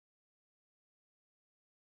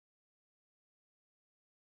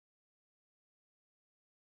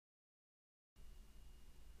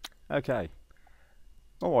Okay,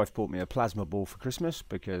 my wife bought me a plasma ball for Christmas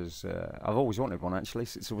because I've always wanted one actually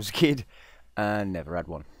since I was a kid and never had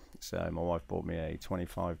one. So my wife bought me a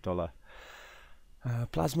 $25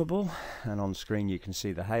 plasma ball, and on screen you can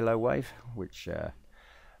see the halo wave, which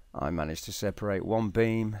I managed to separate one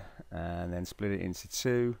beam and then split it into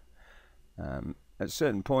two. At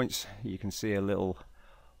certain points you can see a little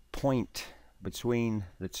point between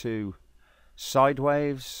the two side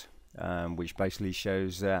waves, which basically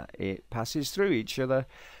shows that it passes through each other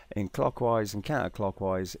in clockwise and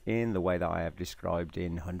counterclockwise in the way that I have described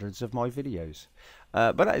in hundreds of my videos.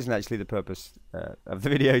 But that isn't actually the purpose of the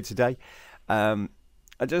video today. I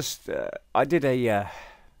did a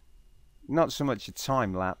not so much a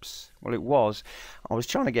time lapse. Well, I was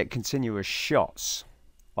trying to get continuous shots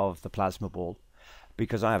of the plasma ball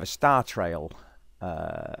because I have a star trail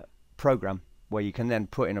program where you can then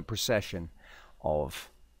put in a procession of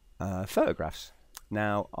photographs.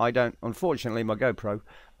 Now, unfortunately, my GoPro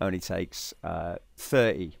only takes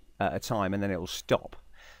 30 at a time and then it will stop.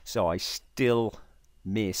 So I still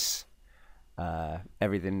miss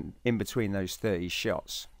everything in between those 30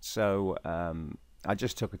 shots. So I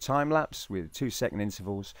just took a time lapse with 2-second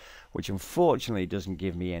intervals, which unfortunately doesn't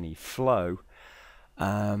give me any flow.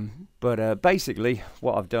 But basically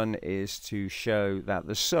what I've done is to show that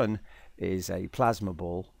the sun is a plasma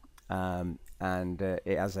ball, and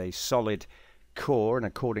it has a solid core, and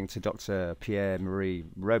according to Dr. Pierre-Marie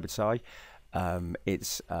Robitaille,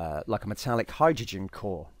 it's like a metallic hydrogen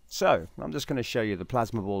core. So I'm just going to show you the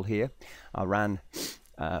plasma ball here. I ran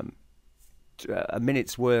a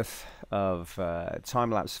minute's worth of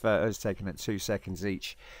time-lapse photos taken at 2 seconds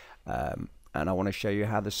each, and I want to show you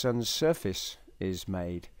how the sun's surface is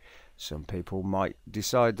made. Some people might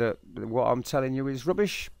decide that what I'm telling you is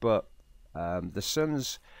rubbish, but the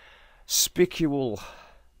sun's spicule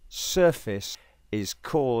surface is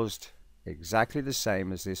caused exactly the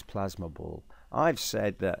same as this plasma ball. I've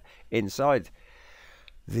said that inside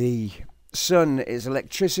the sun is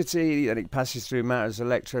electricity, and it passes through matter as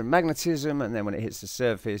electromagnetism, and then when it hits the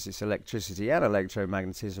surface it's electricity and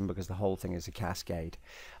electromagnetism, because the whole thing is a cascade.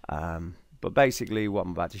 But basically what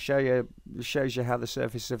I'm about to show you shows you how the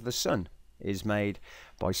surface of the sun is made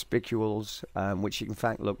by spicules, which in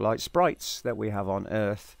fact look like sprites that we have on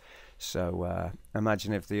Earth. So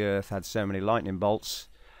imagine if the Earth had so many lightning bolts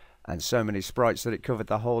and so many sprites that it covered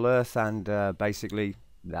the whole Earth, and basically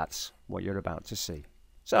that's what you're about to see.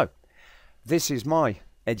 So this is my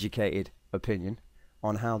educated opinion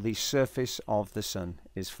on how the surface of the sun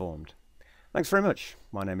is formed. Thanks very much.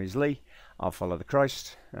 My name is Lee. I'll follow the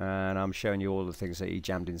Christ, and I'm showing you all the things that he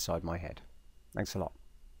jammed inside my head. Thanks a lot.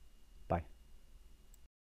 Bye.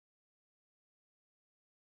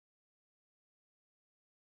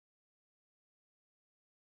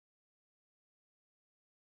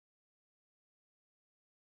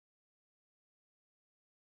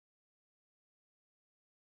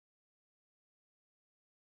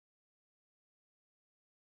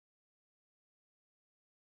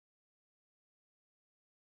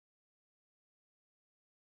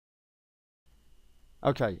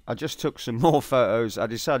 Okay, I just took some more photos. I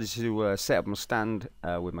decided to set up my stand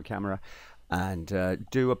with my camera and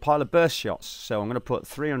do a pile of burst shots. So I'm going to put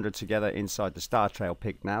 300 together inside the Star Trail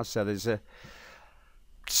pic now. So there's a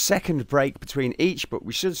second break between each, but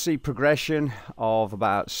we should see progression of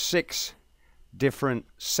about 6 different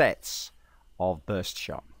sets of burst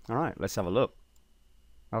shot. All right, let's have a look.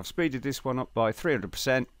 I've speeded this one up by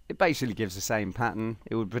 300%. It basically gives the same pattern.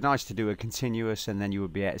 It would be nice to do a continuous, and then you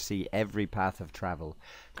would be able to see every path of travel,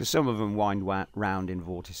 because some of them wind round in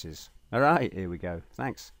vortices. Alright, here we go.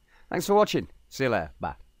 Thanks. Thanks for watching. See you later.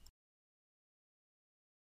 Bye.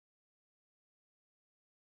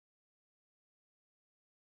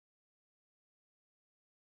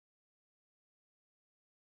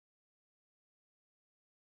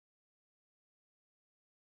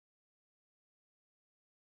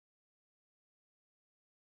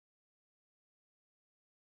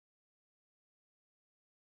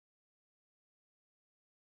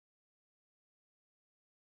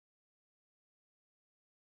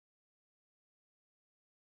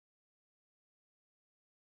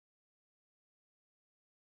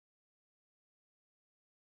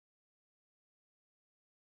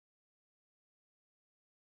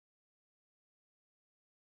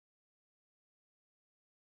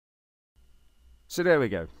 So there we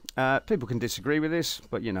go. People can disagree with this,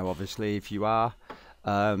 but you know, obviously, if you are,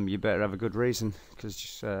 you better have a good reason, because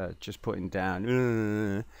just putting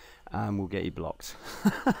down will get you blocked.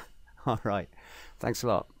 All right, thanks a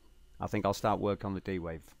lot. I think I'll start work on the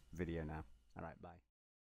D-Wave video now. All right, bye.